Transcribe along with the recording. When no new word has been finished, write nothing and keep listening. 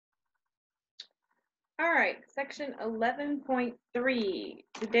All right, section 11.3.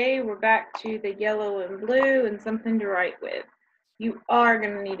 Today we're back to the yellow and blue and something to write with. You are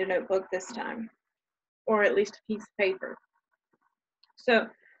going to need a notebook this time, or at least a piece of paper. So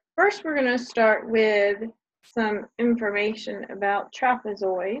first we're going to start with some information about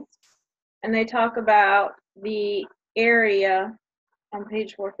trapezoids, and they talk about the area on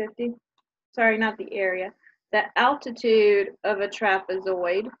page 450. Sorry, not the area, the altitude of a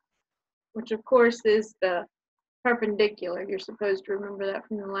trapezoid, which of course is the perpendicular. You're supposed to remember that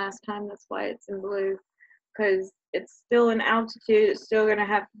from the last time. That's why it's in blue, because it's still an altitude. It's still going to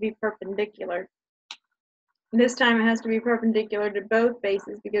have to be perpendicular. This time it has to be perpendicular to both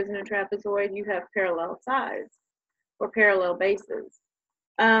bases, because in a trapezoid you have parallel sides or parallel bases.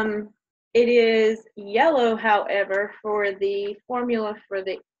 It is yellow, however, for the formula for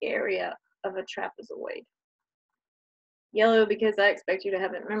the area of a trapezoid. Yellow because I expect you to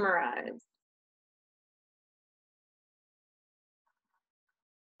have it memorized.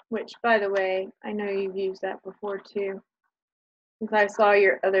 Which, by the way, I know you've used that before too. Since I saw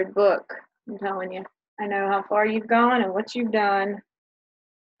your other book, I'm telling you, I know how far you've gone and what you've done.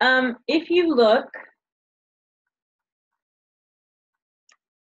 If you look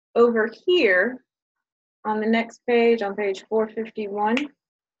over here on the next page, on page 451,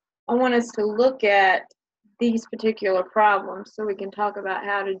 I want us to look at these particular problems so we can talk about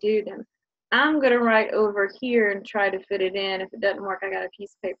how to do them. I'm going to write over here and try to fit it in. If it doesn't work, I got a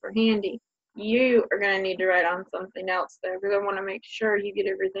piece of paper handy. You are going to need to write on something else there, because I want to make sure you get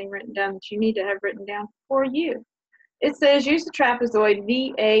everything written down that you need to have written down for you. It says use the trapezoid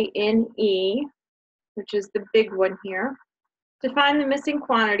VANE, which is the big one here, to find the missing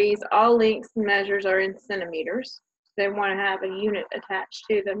quantities. All lengths and measures are in centimeters. They want to have a unit attached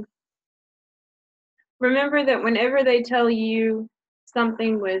to them. Remember that whenever they tell you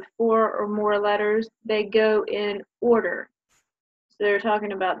something with 4 or more letters, they go in order. So they're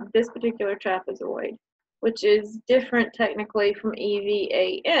talking about this particular trapezoid, which is different technically from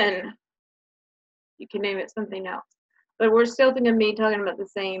EVAN. You can name it something else, but we're still going to be talking about the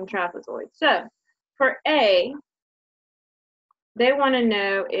same trapezoid. So for A, they want to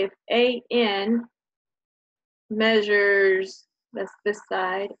know if AN measures, that's this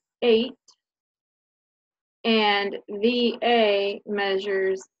side, 8, and VA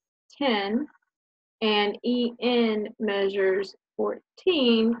measures 10, and EN measures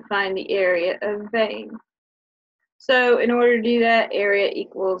 14, find the area of vein. So in order to do that, area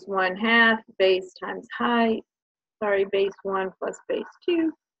equals 1/2 base times height, base 1 plus base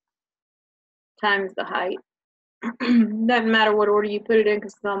 2 times the height. Doesn't matter what order you put it in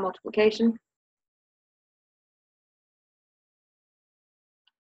because it's all multiplication.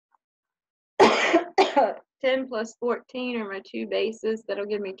 Ten plus 14 are my two bases. That'll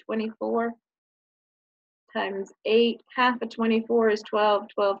give me 24 times 8. Half of 24 is 12.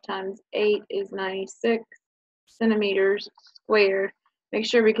 12 times 8 is 96 centimeters squared. Make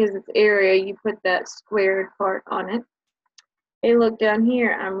sure, because it's area, you put that squared part on it. Hey, look down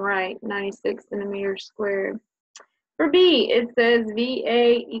here, I'm right, 96 centimeters squared. For B, it says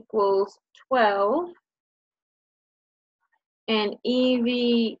VA equals 12 and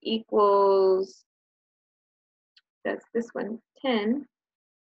EV equals, that's this one, 10,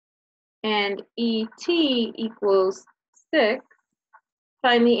 and ET equals 6.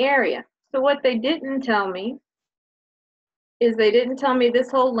 Find the area. So what they didn't tell me is they didn't tell me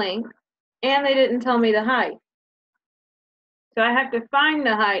this whole length, and they didn't tell me the height. So I have to find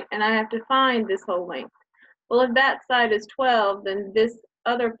the height, and I have to find this whole length. Well, if that side is 12, then this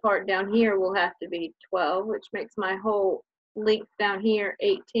other part down here will have to be 12, which makes my whole length down here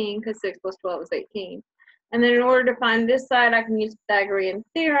 18, because 6 plus 12 is 18. And then in order to find this side, I can use Pythagorean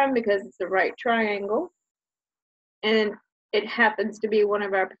theorem because it's a right triangle. And it happens to be one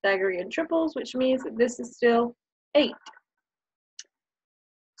of our Pythagorean triples, which means that this is still 8.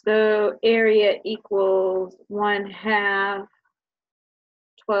 So area equals 1/2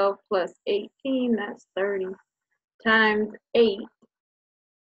 12 plus 18, that's 30, times 8.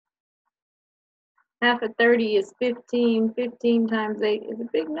 Half of 30 is 15. 15 times 8 is a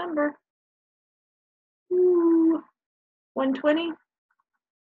big number. Ooh, 120.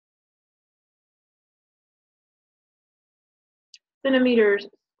 Centimeters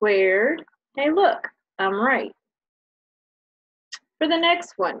squared. Hey, look, I'm right. For the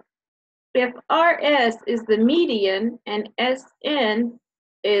next one, if RS is the median and SN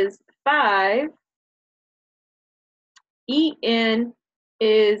is 5, EN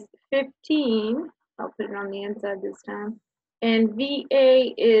is 15, I'll put it on the inside this time, and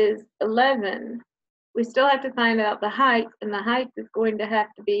VA is 11, we still have to find out the height, and the height is going to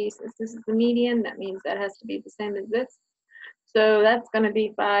have to be, since this is the median, that means that has to be the same as this. So that's going to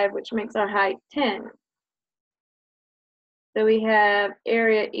be 5, which makes our height 10. So we have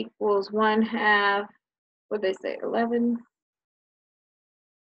area equals 1/2, what did they say, 11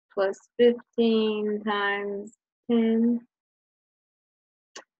 plus 15 times 10.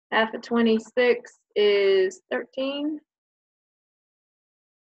 Half of 26 is 13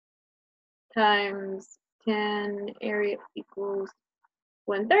 times 10, area equals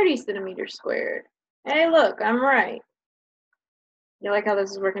 130 centimeters squared. Hey, look, I'm right. You like how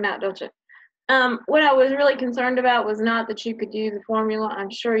this is working out, don't you? What I was really concerned about was not that you could do the formula. I'm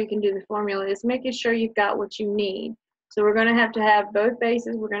sure you can do the formula. It's making sure you've got what you need. So we're going to have both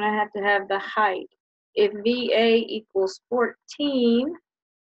bases. We're going to have the height. If VA equals 14,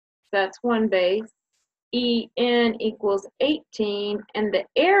 that's one base. EN equals 18, and the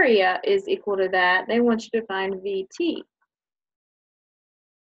area is equal to that. They want you to find VT.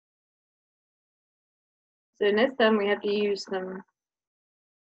 So next time we have to use some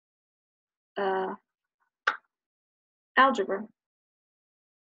algebra.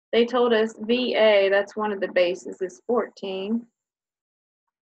 They told us VA, that's one of the bases, is 14,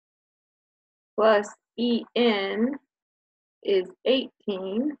 plus EN is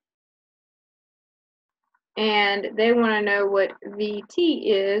 18, and they want to know what VT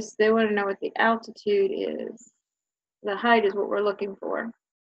is. They want to know what the altitude is. The height is what we're looking for.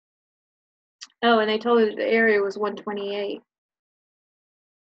 Oh, and they told us the area was 128.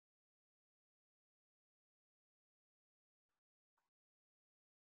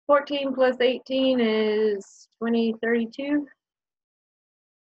 +14 plus 18 is 32.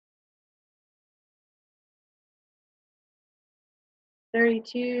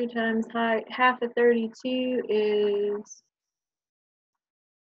 32 times height, half of 32 is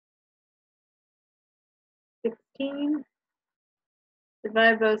 16.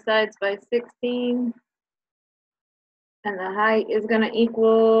 Divide both sides by 16. And the height is going to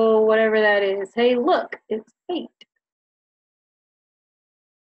equal whatever that is. Hey, look, it's 8.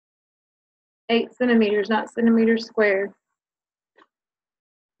 8 centimeters, not centimeters squared.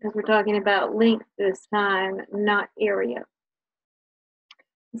 Because we're talking about length this time, not area.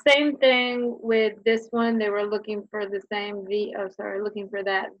 Same thing with this one. They were looking for the same looking for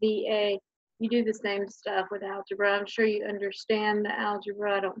that VA. You do the same stuff with algebra. I'm sure you understand the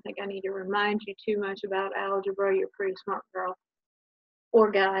algebra. I don't think I need to remind you too much about algebra. You're a pretty smart girl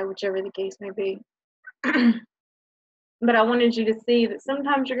or guy, whichever the case may be. But I wanted you to see that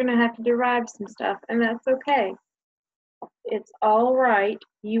sometimes you're going to have to derive some stuff, and that's okay. It's all right.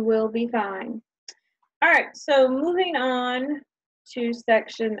 You will be fine. All right, so moving on to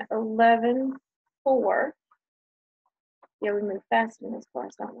section 11.4. Yeah, we move fast in this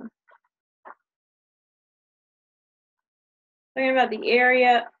class, don't we? Talking about the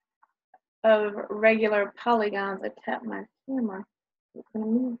area of regular polygons. I tapped my camera. It's going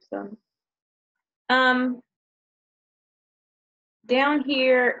to move some. Down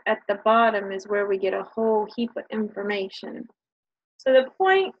here at the bottom is where we get a whole heap of information. So the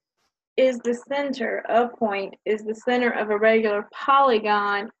point is the center. A point is the center of a regular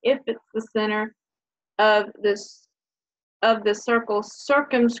polygon if it's the center of the circle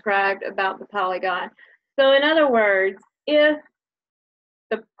circumscribed about the polygon. So in other words, if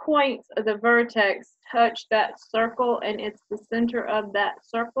the points of the vertex touch that circle and it's the center of that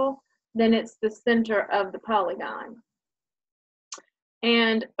circle, then it's the center of the polygon.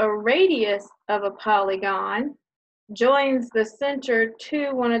 And a radius of a polygon joins the center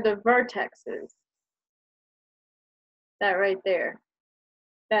to one of the vertexes. That right there.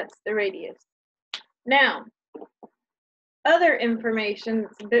 That's the radius. Now, other information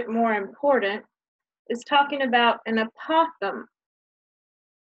that's a bit more important is talking about an apothem.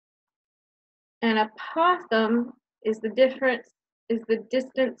 An apothem is the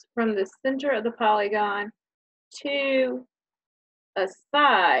distance from the center of the polygon to a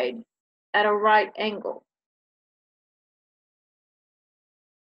side at a right angle.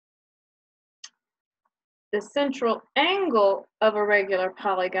 The central angle of a regular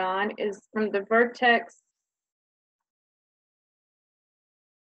polygon is from the vertex.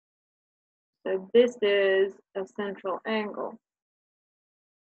 So this is a central angle.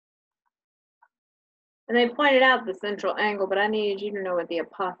 And they pointed out the central angle, but I needed you to know what the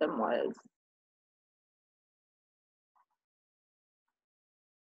apothem was.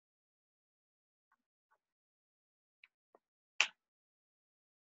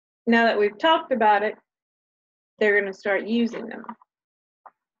 Now that we've talked about it, they're going to start using them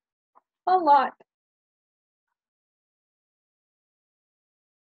a lot.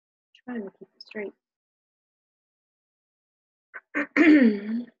 Trying to keep it straight.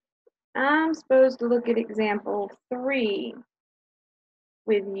 I'm supposed to look at example 3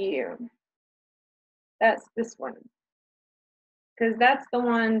 with you. That's this one. Because that's the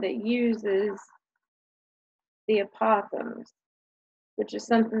one that uses the apophthegms, which is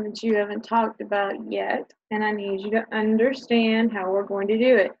something that you haven't talked about yet, and I need you to understand how we're going to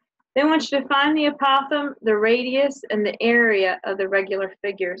do it. They want you to find the apophthegm, the radius, and the area of the regular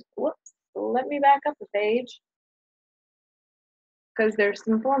figures. Whoops, let me back up a page, because there's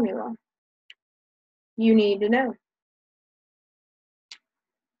some formula you need to know.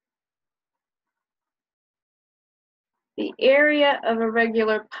 The area of a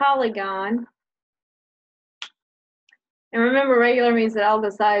regular polygon, and remember regular means that all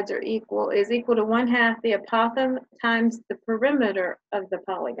the sides are equal, is equal to 1/2 the apophthegm times the perimeter of the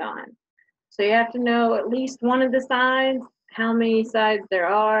polygon. So you have to know at least one of the sides, how many sides there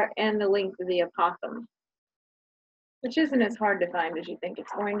are, and the length of the apophthegm, which isn't as hard to find as you think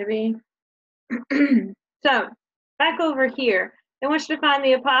it's going to be. So back over here, they want you to find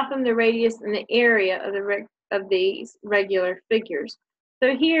the apophthegm, the radius, and the area of these regular figures.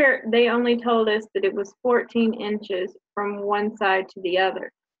 So here they only told us that it was 14 inches from one side to the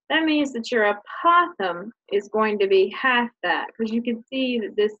other. That means that your apophthegm is going to be half that, because you can see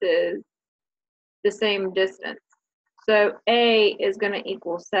that this is the same distance. So A is going to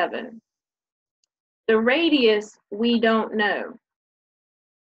equal 7. The radius we don't know.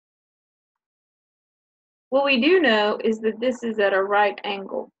 What we do know is that this is at a right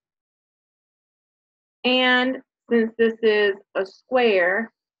angle. And since this is a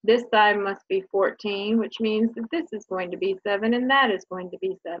square, this side must be 14, which means that this is going to be 7 and that is going to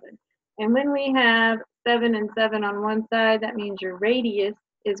be 7. And when we have 7 and 7 on one side, that means your radius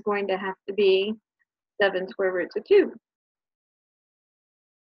is going to have to be 7 square roots of 2.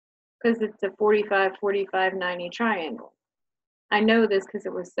 Because it's a 45, 45, 90 triangle. I know this because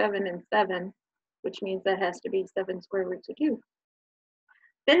it was 7 and 7, which means that has to be 7 square roots of 2.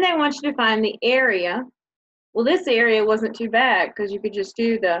 Then they want you to find the area. Well, this area wasn't too bad because you could just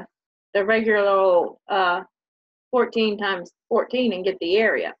do the regular old 14 times 14 and get the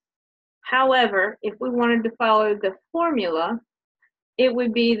area. However, if we wanted to follow the formula, it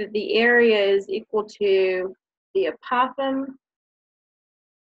would be that the area is equal to the apophthegm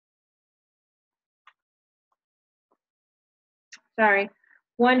sorry,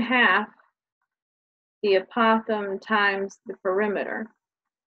 1/2 the apophthegm times the perimeter.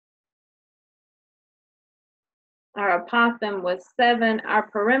 Our apophthegm was 7. Our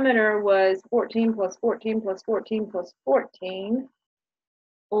perimeter was 14 plus 14 plus 14 plus 14,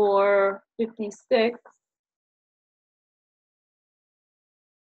 or 56.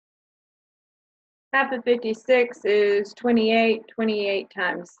 Half of 56 is 28. 28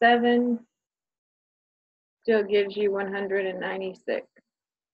 times 7 still gives you 196.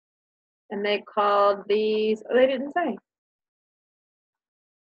 And they called these, oh, they didn't say.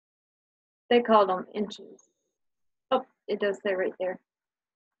 They called them inches. Oh, it does say right there.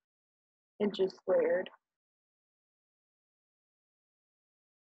 Inches squared.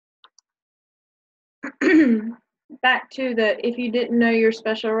 Back to the, if you didn't know your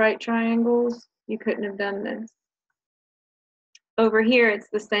special right triangles, you couldn't have done this. Over here, it's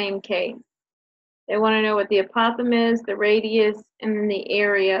the same case. They want to know what the apophthegm is, the radius, and then the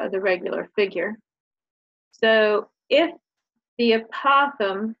area of the regular figure. So if the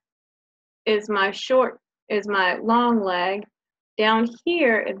apophthegm is my long leg, down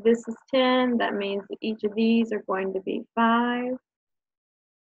here, if this is 10, that means that each of these are going to be 5.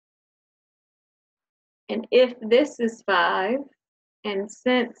 And if this is 5, and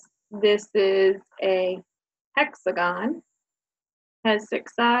since this is a hexagon, has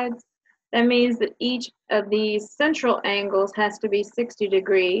 6 sides, that means that each of these central angles has to be 60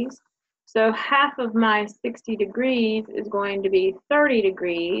 degrees. So half of my 60 degrees is going to be 30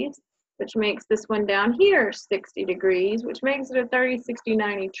 degrees, which makes this one down here 60 degrees, which makes it a 30, 60,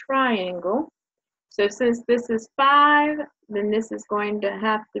 90 triangle. So since this is 5, then this is going to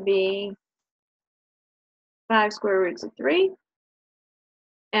have to be 5 square roots of 3.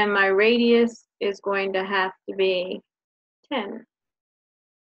 And my radius is going to have to be 10.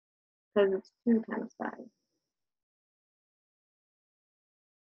 Because it's 2 times 5.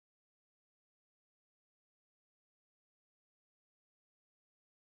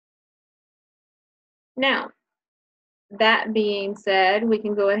 Now, that being said, we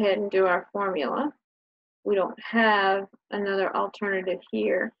can go ahead and do our formula. We don't have another alternative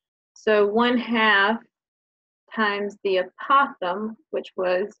here. So 1/2 times the apophthegm, which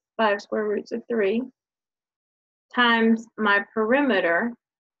was 5 square roots of 3, times my perimeter,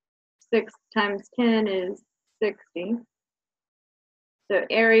 6 times 10 is 60, So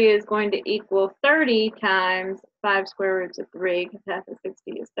area is going to equal 30 times 5 square roots of 3, because half of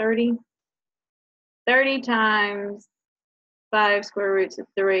 60 is 30. 30 times 5 square roots of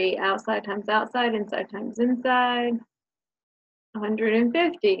 3, outside times outside, inside times inside,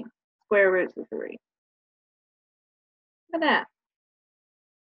 150 square roots of 3. Look at that.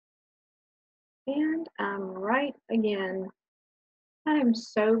 And I'm right again. I am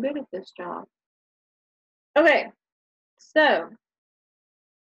so good at this job. Okay, so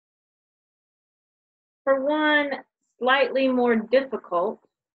for one slightly more difficult,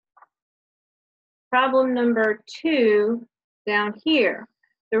 problem number 2 down here.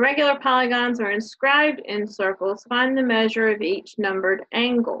 The regular polygons are inscribed in circles. Find the measure of each numbered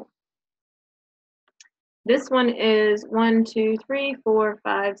angle. This one is 1, 2, 3, 4,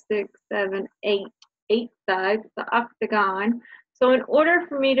 5, 6, 7, 8. 8 sides, the octagon. So in order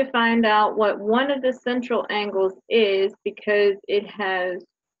for me to find out what one of the central angles is, because it has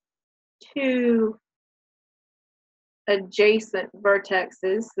 2 adjacent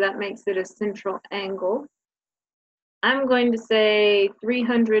vertexes, so that makes it a central angle, I'm going to say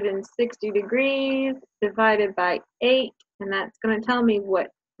 360 degrees divided by 8, and that's going to tell me what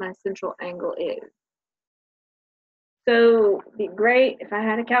my central angle is. So it'd be great if I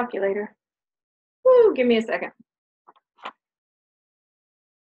had a calculator. Woo, give me a second.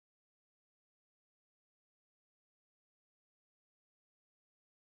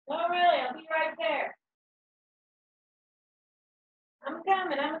 Oh, really? I'll be right there. I'm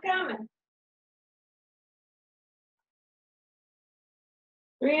coming, I'm coming.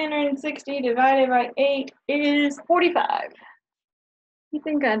 360 divided by 8 is 45. You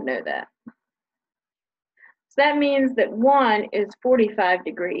think I'd know that? So that means that 1 is 45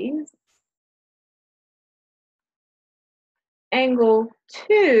 degrees. Angle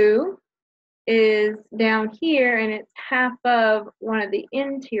 2 is down here, and it's half of one of the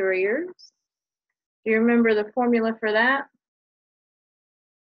interiors. Do you remember the formula for that?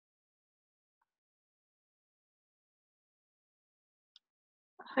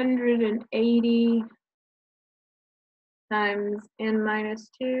 (180) times n minus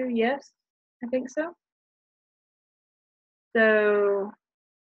 2, yes, I think so. So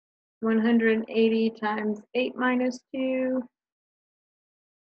 180 times 8 minus 2,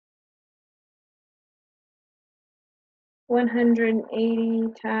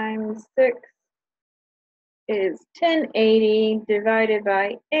 180 times 6 is 1080 divided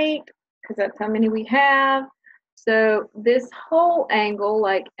by 8, because that's how many we have. So this whole angle,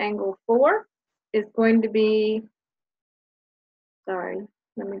 like angle 4, is going to be, sorry,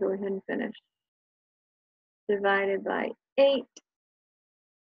 let me go ahead and finish, divided by 8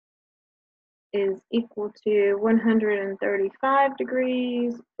 is equal to 135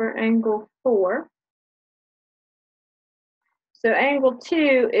 degrees for angle 4. So angle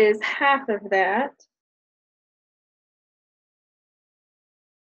 2 is half of that.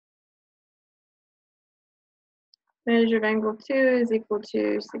 Measure of angle 2 is equal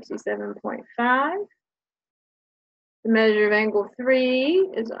to 67.5. The measure of angle 3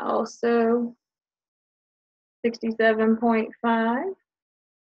 is also 67.5.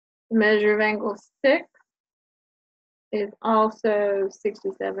 The measure of angle 6 is also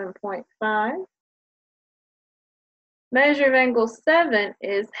 67.5. Measure of angle 7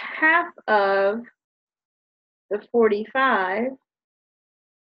 is half of the 45.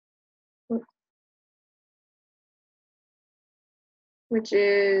 Which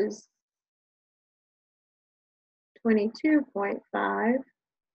is 22.5.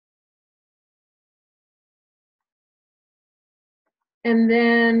 And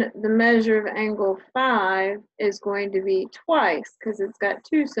then the measure of angle 5 is going to be twice, because it's got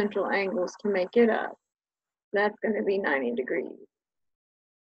 2 central angles to make it up. That's going to be 90 degrees.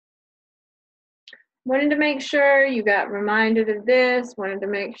 Wanted to make sure you got reminded of this, wanted to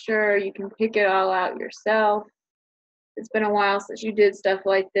make sure you can pick it all out yourself. It's been a while since you did stuff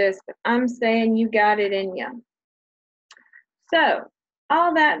like this, but I'm saying you got it in you. So,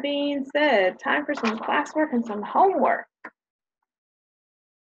 all that being said, time for some classwork and some homework.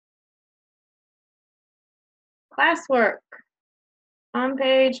 Classwork on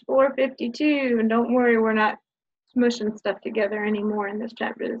page 452, and don't worry, we're not smushing stuff together anymore in this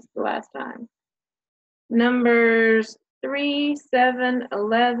chapter. This is the last time. Numbers 3, 7,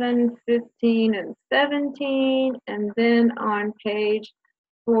 11, 15, and 17, and then on page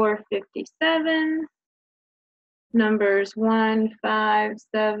 457, numbers 1, 5,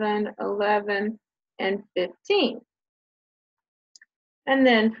 7, 11, and 15. And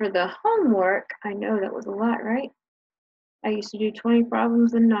then for the homework, I know that was a lot, right? I used to do 20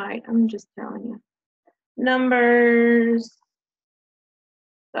 problems a night. I'm just telling you. Numbers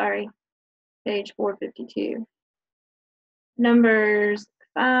sorry, page 452. Numbers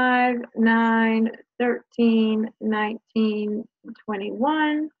 5, 9, 13, 19,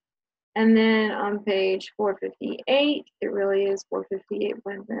 21. And then on page 458, it really is 458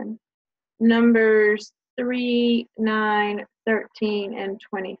 wins in. Numbers 3, 9, 13, and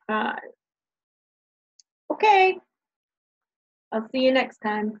 25. Okay, I'll see you next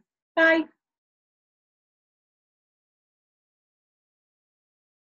time. Bye.